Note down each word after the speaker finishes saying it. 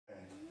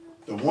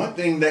The one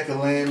thing that can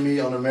land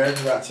me on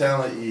American Got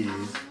Talent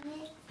is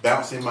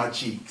bouncing my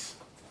cheeks.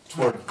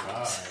 Twerk.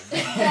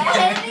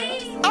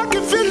 I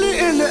can feel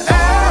it in the air.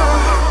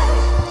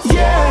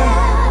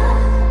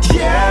 Yeah,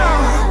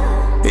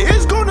 yeah.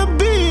 It's gonna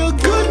be a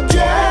good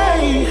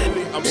day.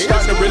 I'm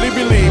starting to really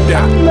believe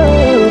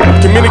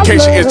that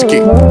communication is the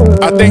key.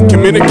 I think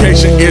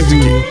communication is the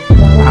key.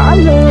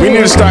 We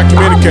need to start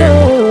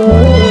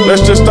communicating.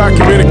 Let's just start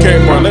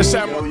communicating more. Let's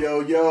have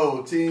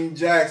Yo, Team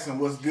Jackson,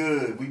 what's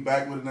good? We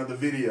back with another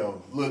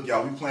video. Look,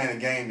 y'all, we playing a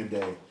game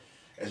today.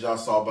 As y'all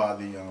saw by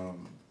the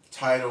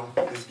title,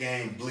 this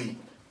game, Bleep.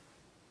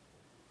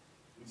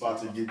 We about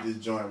to get this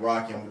joint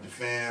rocking with the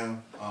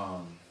fam.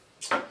 All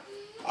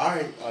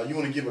right, you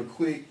want to give a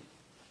quick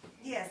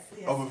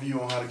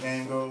overview on how the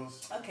game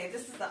goes? Okay,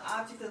 this is the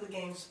object of the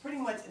game. Pretty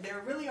much,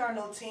 there really are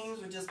no teams.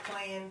 We're just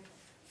playing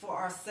for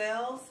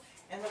ourselves.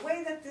 And the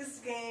way that this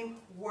game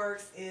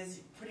works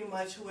is pretty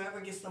much whoever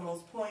gets the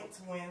most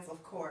points wins,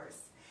 of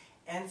course.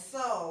 And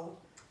so,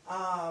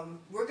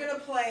 we're going to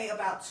play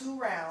about 2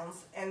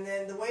 rounds. And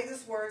then the way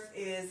this works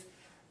is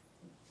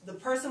the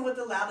person with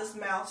the loudest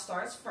mouth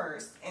starts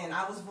first. And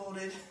I was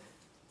voted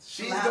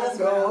She's going to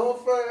go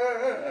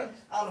first.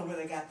 I don't know where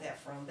they got that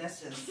from.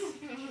 That's just,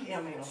 it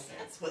don't make no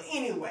sense. But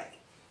anyway,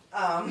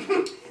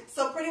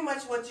 so pretty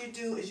much what you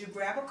do is you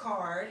grab a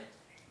card.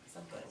 So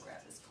I'm going to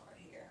grab this card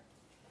here.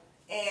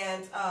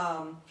 And,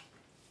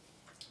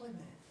 wait a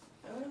minute.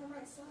 Are we on the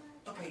right side?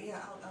 Okay,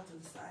 yeah, I'll do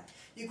the side.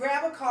 You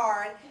grab a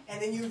card,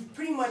 and then you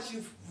pretty much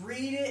you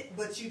read it,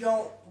 but you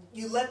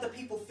let the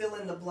people fill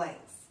in the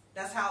blanks.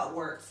 That's how it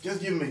works. Just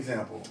give them an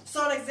example.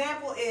 So an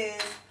example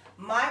is,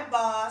 my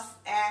boss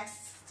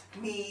asked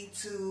me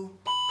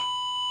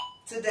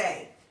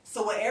today.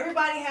 So what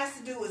everybody has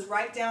to do is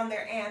write down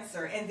their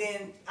answer, and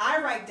then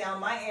I write down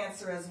my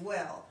answer as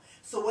well.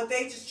 So what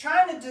they just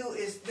trying to do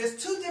is, there's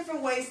 2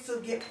 different ways to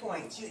get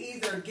points. You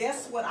either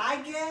guess what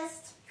I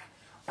guessed,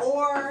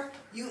 or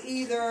you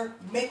either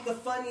make the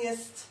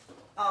funniest,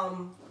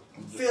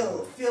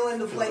 fill in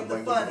the blank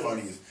the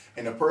funniest.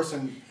 And the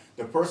person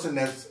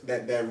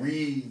that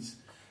reads,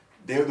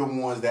 they're the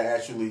ones that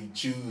actually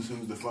choose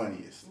who's the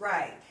funniest.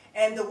 Right.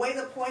 And the way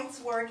the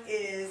points work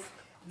is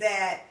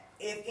that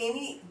if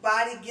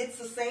anybody gets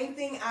the same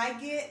thing I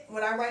get,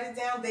 when I write it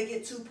down, they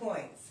get 2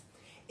 points.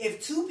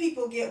 If 2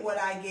 people get what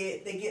I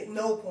get, they get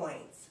no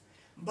points.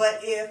 But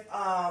if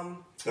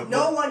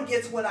no one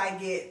gets what I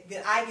get,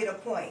 then I get a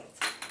point.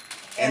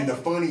 And the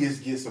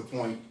funniest gets a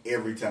point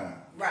every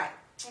time. Right.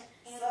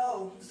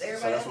 So, does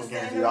everybody that's what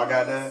games. Y'all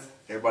got that?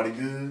 Everybody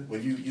good? Well,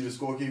 you the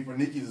scorekeeper.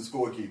 Nikki's the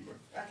scorekeeper.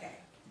 Okay.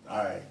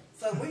 All right.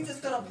 So we're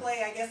just going to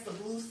play, I guess, the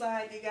blue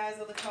side, you guys,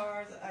 of the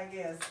cards, I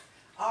guess.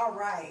 All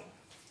right.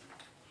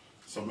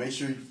 So make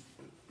sure,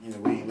 we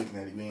ain't looking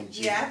at it. We ain't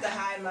cheating. Yeah, I have to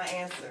hide my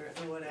answer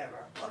or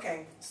whatever.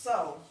 Okay,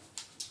 so.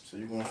 So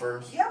you going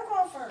first? Yeah, I'm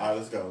going first. All right,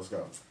 let's go. Let's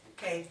go.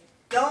 Okay.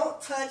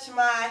 Don't touch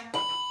my...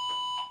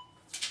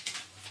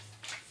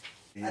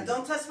 Yeah.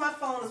 Don't touch my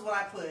phone is what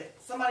I put.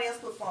 Somebody else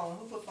put phone.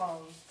 Who put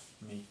phone?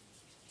 Me.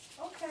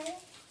 Okay.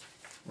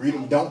 Read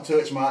them. Don't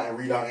touch my and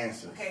read our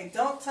answer. Okay.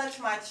 Don't touch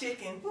my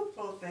chicken. Who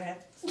wrote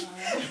that? Wow.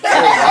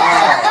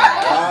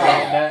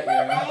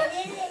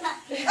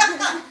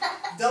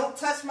 Don't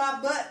touch my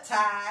butt,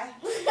 Ty.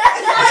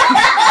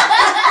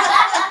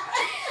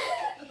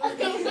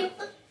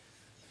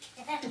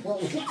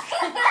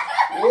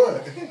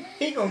 What?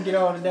 He gonna get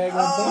all the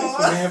daggone points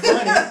for being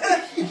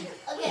funny.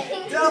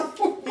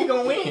 He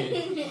gonna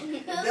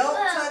win. Don't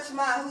touch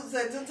my, who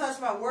said don't touch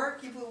my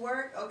work? You put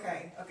work?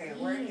 Okay,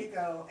 where you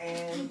go?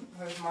 And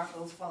where's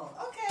Marco's phone?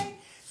 Okay.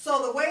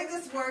 So the way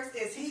this works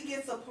is he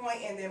gets a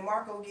point and then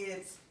Marco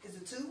gets, is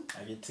it 2?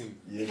 I get 2.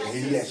 Yeah,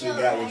 he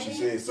actually got what you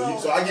said.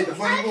 So I get the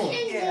funny one?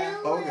 Yeah.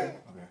 Okay.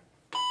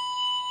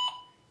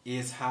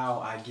 Is how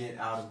I get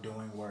out of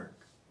doing work.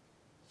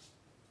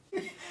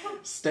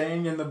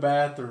 Staying in the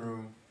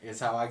bathroom is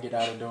how I get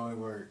out of doing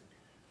work.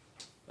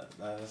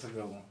 That's a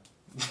good one.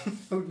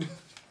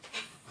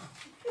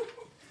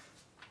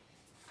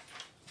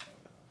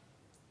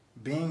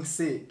 Being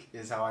sick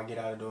is how I get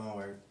out of doing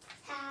work.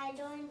 I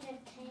don't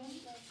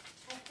entertain.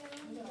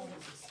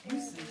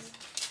 Excuses.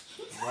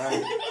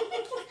 Right.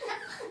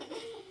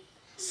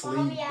 Sleep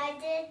Mommy, I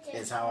did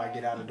is how I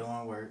get out of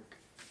doing work.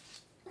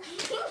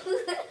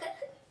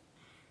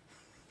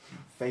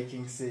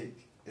 Faking sick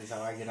is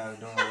how I get out of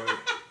doing work.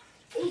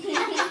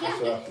 That's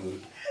what I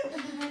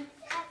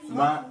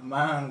put.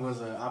 Mine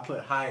was I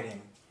put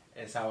hiding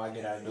is how I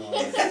get out of doing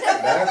work.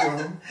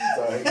 Bathroom.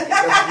 Sorry.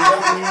 That's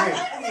what you meant.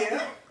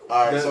 Yeah.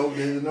 All right, so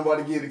did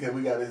nobody get it because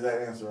we got his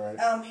answer right?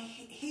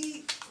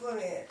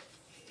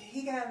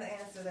 He got an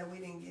answer that we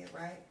didn't get,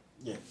 right?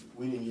 Yeah,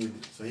 we didn't get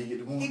it. So he get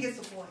the point? He gets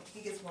a point.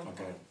 He gets 1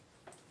 Okay. point.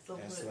 So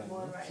put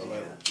 1 right so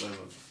there.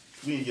 Layla.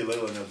 We need to get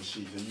Layla another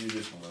sheet. So use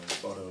this one, Layla.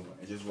 Start over.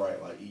 And just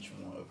write like each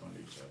one up under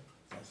each other.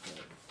 That's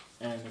right.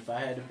 And if I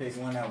had to pick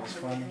one that was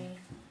funny,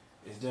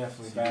 it's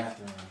definitely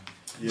bathroom.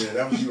 Yeah,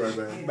 that was you right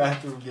there.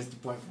 Bathroom gets the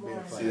point for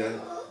being funny. See that?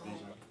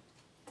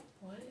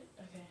 What?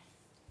 Okay.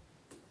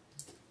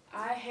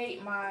 I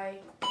hate my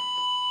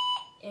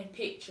in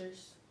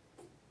pictures.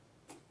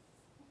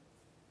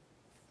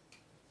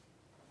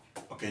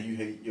 Okay, you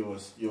hate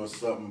yours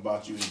something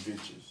about you in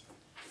pictures.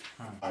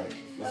 Alright,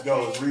 let's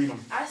go. Let's read them.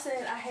 I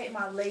said I hate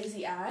my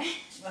lazy eye.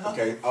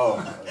 Okay. Oh,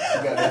 you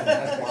got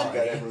that. You got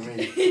that from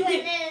me. What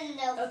in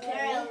the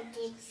Okay. world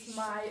did you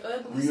My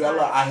ugly Read smile.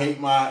 I hate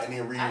my and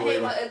then read I what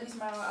hate my ugly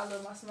smile. I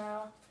love my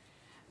smile.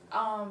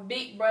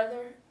 Big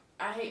brother.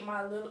 I hate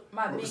my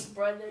big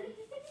brother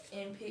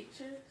in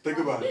pictures. Think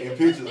about it in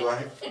pictures,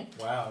 right?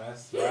 Wow,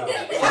 that's wow.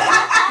 that's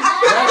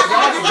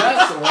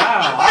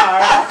wow. All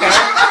right, okay.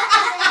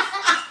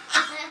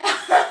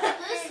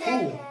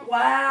 Cool.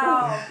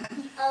 Wow.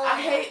 Oh,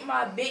 I hate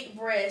my big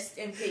breast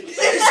in pictures.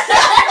 Who wrote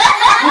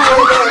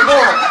that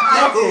more?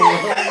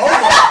 Oh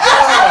my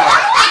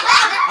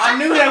I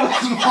knew that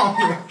was wrong.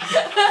 God!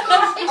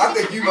 I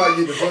think you might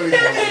get the funny one for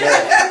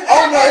that.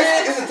 Oh no,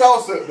 it's a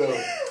toss up though.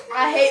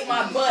 I hate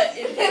my butt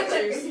in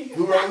pictures.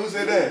 Who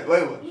said that?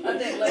 Layla. I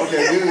think like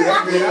Okay, good.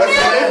 That's good. That's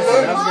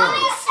good.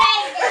 Mommy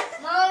said that.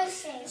 Mommy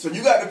said So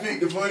you got to pick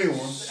the funny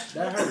one.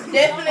 That hurt.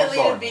 definitely I'm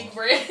sorry. the big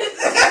breast.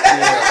 Yeah,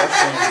 that's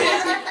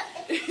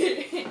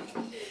funny.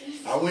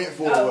 I went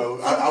for it. I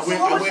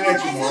went at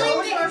you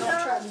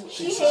more.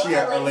 She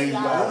had a lazy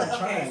eye.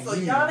 Okay, so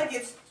Yana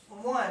gets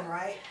 1,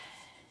 right?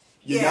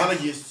 Yana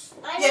gets.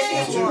 Yeah, she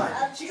gets Two.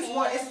 1. She gets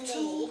 1. It's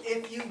 2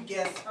 if you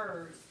guess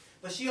hers.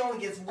 But she only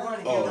gets 1 if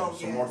you Oh, don't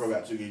so guess. Marco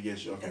got 2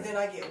 against you. And Okay. then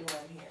I get 1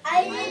 here.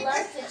 I know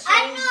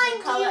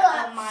know you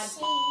are my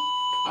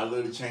I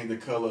love to change the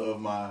color of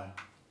my.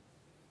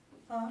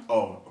 Huh?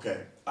 Oh,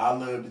 okay. I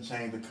love to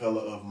change the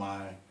color of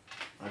my.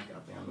 I think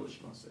I know what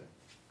you're gonna say.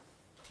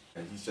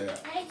 And you said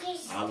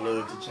I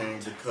love to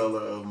change the color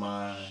of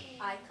my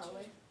Eye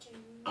color.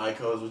 eye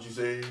color. Is what you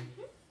said?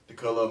 The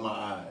color of my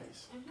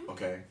eyes.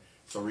 Okay.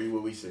 So read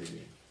what we said.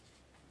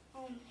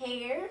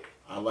 hair.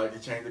 I like to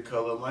change the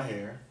color of my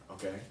hair.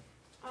 Okay.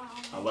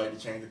 I like to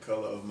change the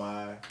color of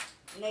my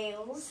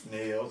Nails.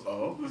 nails.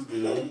 Oh, that's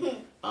good.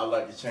 I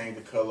like to change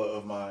the color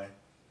of my.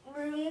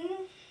 Room.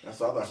 That's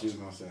what I thought she was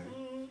gonna say.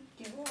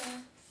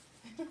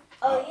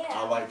 Oh yeah.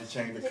 I like to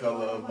change the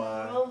color of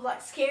my.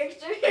 Roblox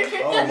character.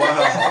 Oh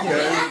wow.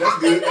 Okay, that's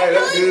good. Hey,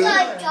 that's good.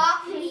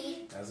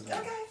 That's good.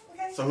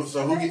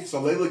 Okay.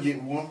 So Layla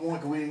get 1 point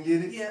because we didn't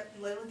get it. Yeah,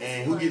 Layla gets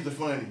And who 1. gets the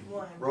funny?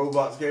 1.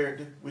 Roblox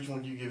character. Which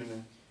one you giving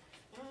them?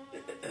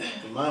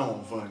 Mine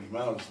wasn't funny.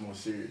 Mine was more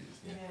serious.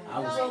 Yeah. I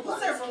was- Who's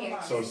that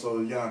Roblox? So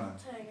Yana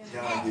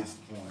gets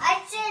the point.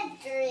 I said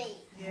 3.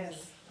 Yes.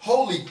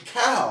 Holy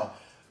cow!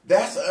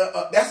 That's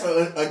a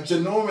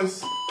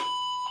ginormous.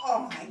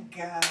 Oh my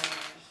gosh.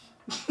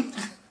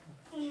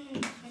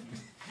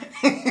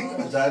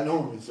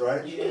 Ginormous,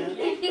 right? Yeah.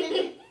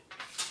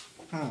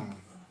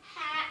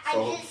 So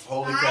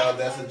holy cow,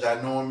 that's a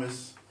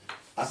ginormous.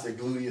 I said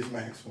gluteus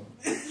maximum.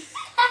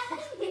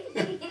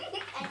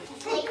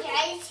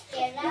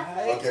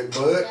 Okay,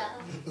 Bud.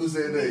 Who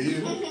said that? You?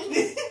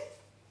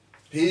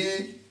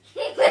 Pig?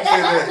 Who said that?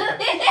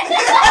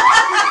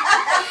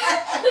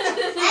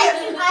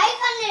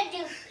 I'm gonna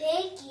do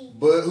piggy.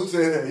 Bud? Who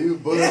said that? You?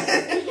 Bud?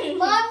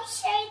 Mom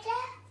said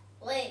that?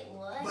 Wait,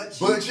 what? But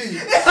Bud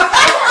cheese.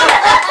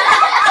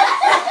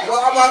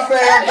 Well, my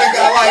fam think I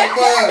like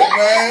Bud,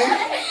 man.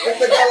 They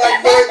think I like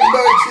Bud and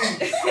Bud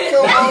cheese.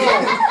 Come on.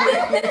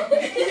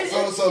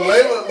 So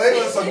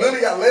Layla, so none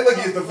of y'all, Layla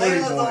gets the funny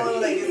Layla's the one that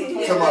point. gets the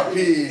point. To my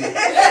pig.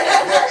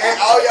 And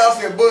all y'all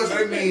said Bud, so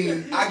that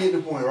means I get the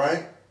point,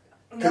 right?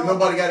 Because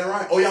nobody got it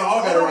right. Oh, y'all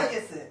all got it Nobody right.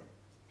 gets it.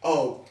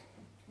 Oh,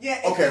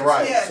 Yeah. okay,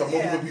 right. Yeah, So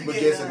multiple you people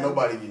get guess it, none.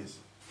 nobody gets.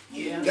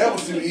 Yeah. That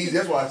was too easy.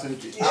 That's why I took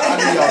it. I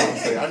knew y'all was gonna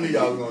say. I knew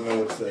y'all was gonna know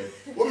what to say.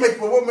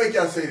 What make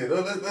y'all say that?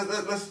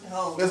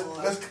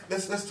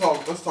 Let's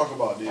talk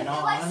about this. And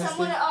all Like honesty,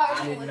 someone I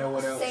already didn't know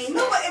what else. say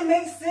No, but it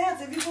makes sense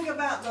if you think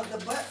about the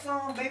butt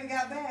song, "Baby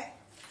Got Back."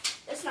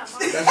 It's not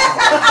mine. That's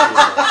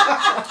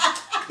not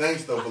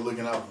Thanks though for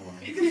looking out for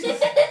me.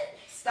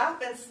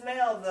 Stop and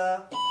smell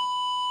the.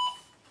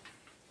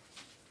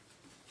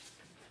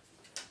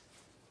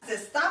 I said,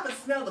 stop and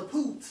smell the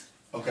poot.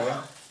 Okay.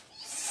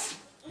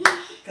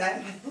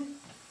 Okay.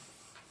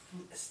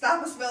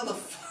 Stop and smell the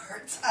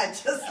farts I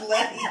just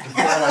laid.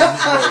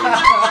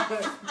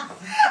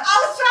 I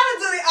was trying to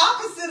do the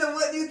opposite of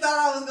what you thought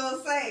I was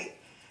gonna say.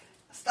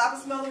 Stop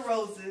and smell the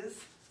roses.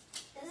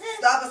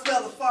 Stop and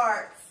smell the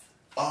farts.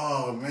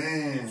 Oh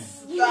man.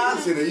 Stop.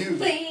 Listen to you.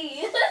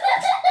 Please.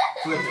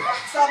 Flip it.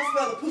 Stop and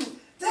smell the poop.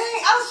 Dang,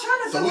 I was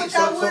trying to do what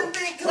y'all wouldn't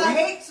think because I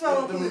hate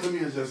smelling poop. Let me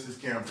adjust this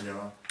camera for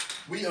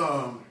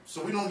y'all.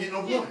 So we don't get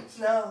no points.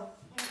 No.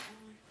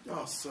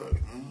 Y'all suck.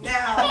 Man.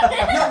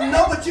 Now,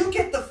 no, but you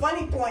get the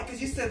funny point because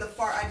you said the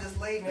fart I just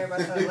laid and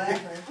everybody started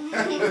laughing.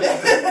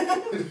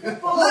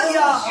 Look,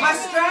 y'all, my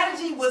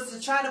strategy was to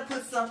try to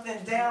put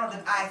something down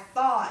that I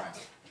thought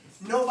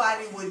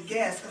nobody would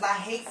guess because I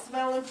hate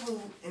smelling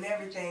food and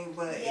everything,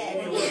 but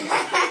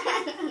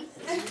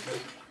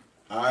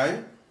All right.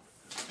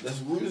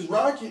 We just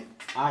rock it.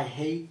 I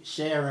hate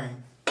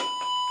sharing.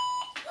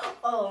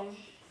 Oh.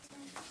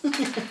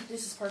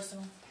 This is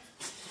personal.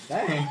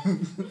 Dang.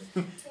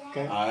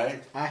 Okay. All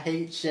right. I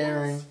hate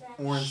sharing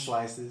orange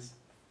slices.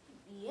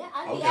 Yeah,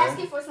 I'd be Okay.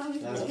 asking for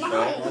something. That's from facts.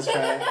 mine. That's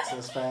facts.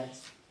 That's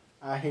facts.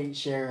 I hate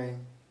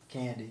sharing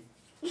Candy.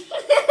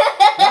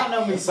 Y'all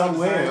know me so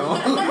well.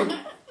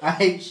 I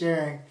hate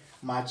sharing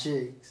my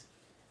chicks.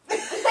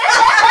 That's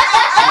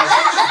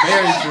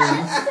very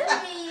true.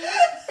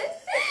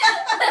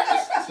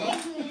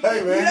 Hey,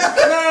 man.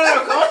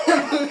 No, come on.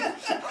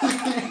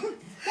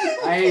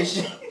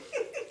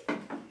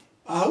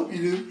 I hope you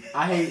do.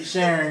 I hate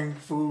sharing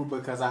food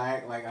because I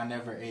act like I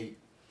never ate.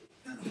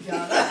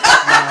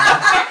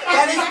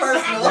 That is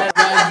personal.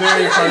 That's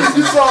very personal.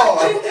 You saw.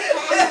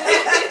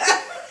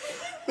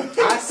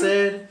 I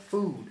said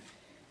food.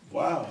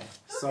 Wow.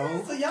 So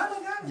Yana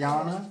got it.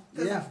 Yana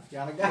got it.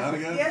 Yana got it?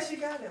 Yeah, she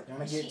got it.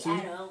 Yana get 2,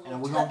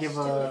 and we're gonna give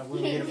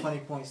get a funny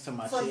points to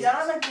my So chicks.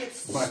 Yana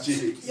gets My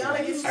cheeks.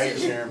 Yana gets I ain't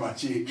sharing my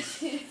cheeks.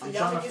 So I'm Yana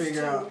trying to gets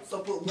figure 2, out. So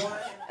put 1.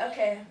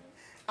 Okay.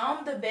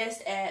 I'm the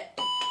best at.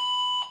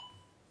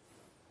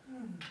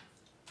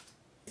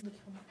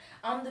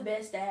 I'm the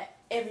best at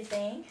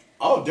everything.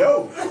 Oh,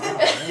 dope. Wow.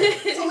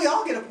 So we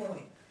all get a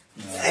point.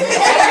 Let's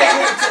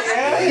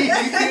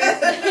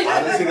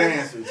see the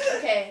answers.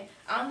 Okay.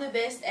 I'm the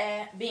best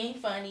at being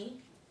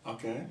funny.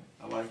 Okay,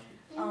 I like it.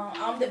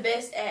 I'm the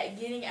best at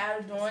getting out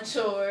of doing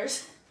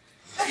chores.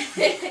 I'm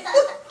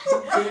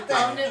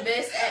the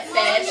best at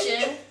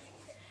fashion.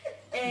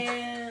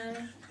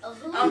 And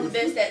I'm the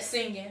best at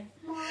singing.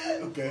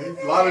 Okay,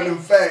 a lot of them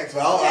facts,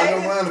 but I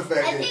don't mind the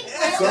fact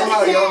that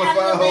somehow y'all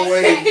find her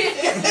way.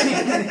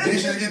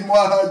 Nisha's getting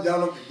wild,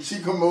 y'all. She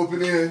come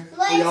open in.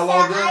 Y'all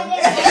all done?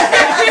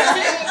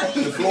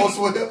 The floor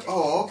swept?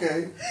 Oh,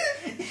 okay.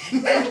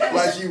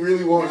 Like she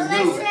really wanted to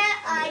do it.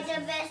 I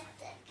the best.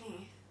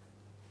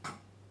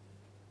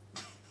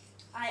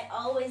 I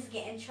always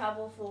get in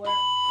trouble for.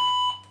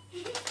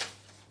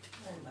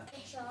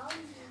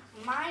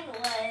 Mine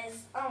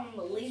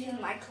was leaving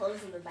my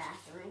clothes in the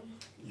bathroom.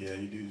 Yeah,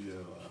 you do that a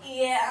lot.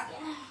 Yeah.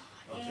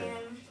 Okay.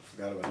 And,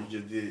 Forgot about it. You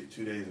just did it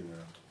 2 days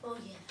ago. oh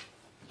yeah.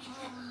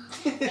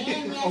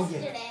 And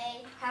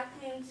yesterday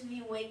happened to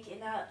be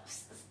waking up.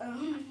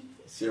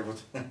 Several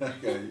times.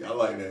 Okay, I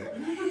like that.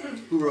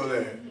 Who wrote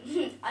that?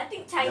 I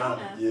think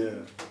Tyona.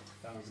 Yeah.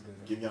 That was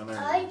good. Give y'all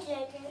I name. did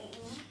it.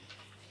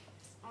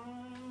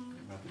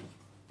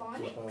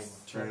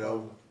 Phonics. Turn it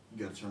over.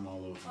 You gotta turn them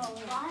all over. Oh,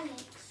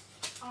 phonics.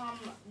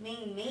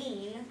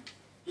 Mean.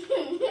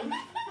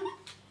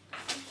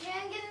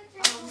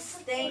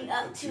 Staying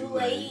up too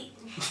late.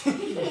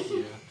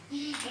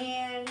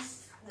 And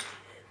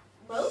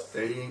both.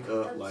 Staying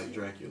up like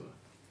Dracula.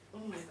 Oh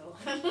my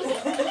god.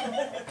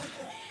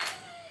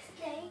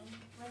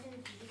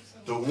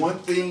 The one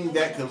thing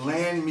that could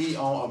land me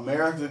on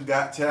America's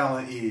Got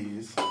Talent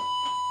is.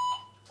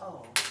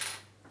 Oh.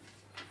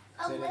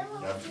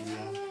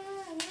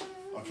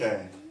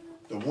 Okay.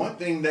 The one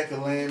thing that could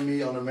land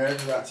me on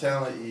America's Got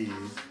Talent is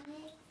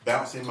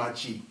bouncing my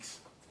cheeks.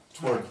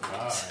 Twerking.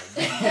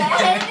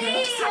 Can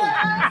you stop?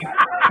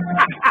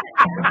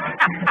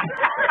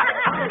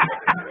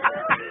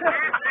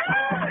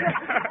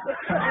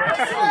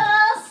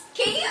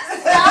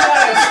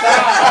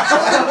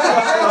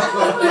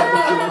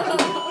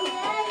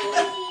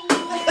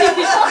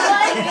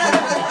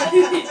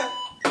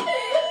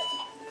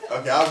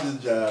 Okay, I was just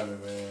jiving,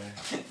 man.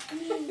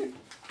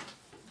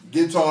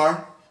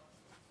 Guitar.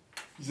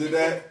 You said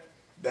that?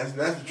 That's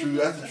the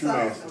true answer.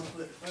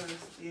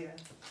 Yeah.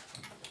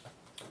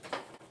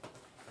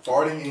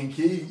 Farting in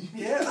key.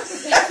 Yeah.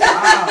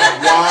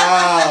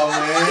 Wow,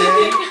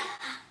 man.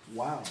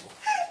 Wow.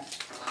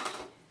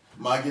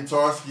 My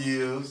guitar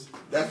skills.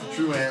 That's the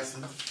true answer.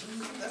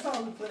 That's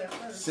all we put at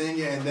first.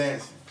 Singing and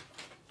dancing.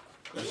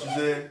 That's what you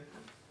said.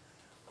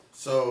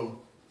 So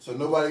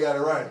nobody got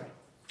it right.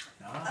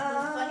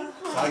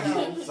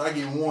 So I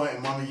get 1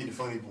 and Mommy get the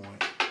funny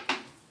point.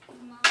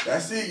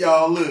 That's it,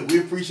 y'all. Look, we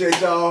appreciate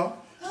y'all.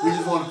 We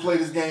just want to play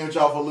this game with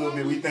y'all for a little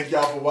bit. We thank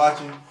y'all for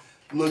watching.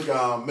 Look,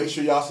 make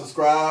sure y'all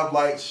subscribe,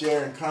 like,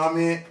 share, and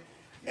comment.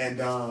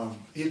 And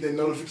hit the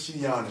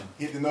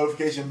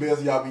notification bell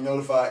so y'all be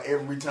notified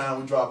every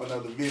time we drop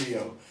another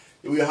video.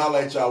 We'll holler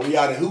at y'all. We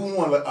out of who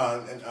won,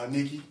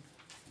 Nikki?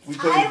 We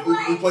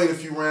played a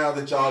few rounds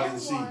that y'all didn't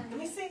see. Let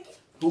me see.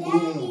 Who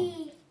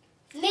won?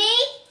 Me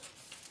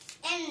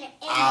and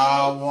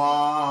I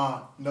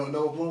won.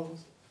 No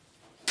applause?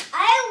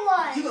 I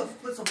won. You gonna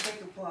put some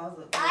fake applause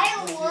up. I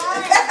won.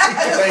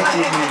 Thank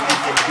you, Nikki,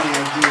 for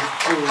being this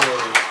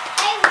cool.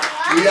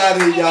 We out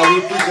of here, y'all. We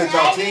appreciate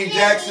y'all. Team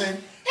Jackson,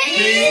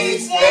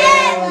 peace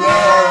and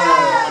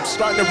love. I'm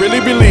starting to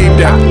really believe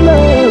that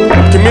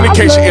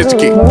communication is the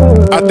key.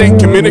 I think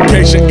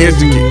communication is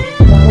the key.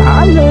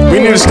 We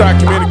need to start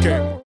communicating.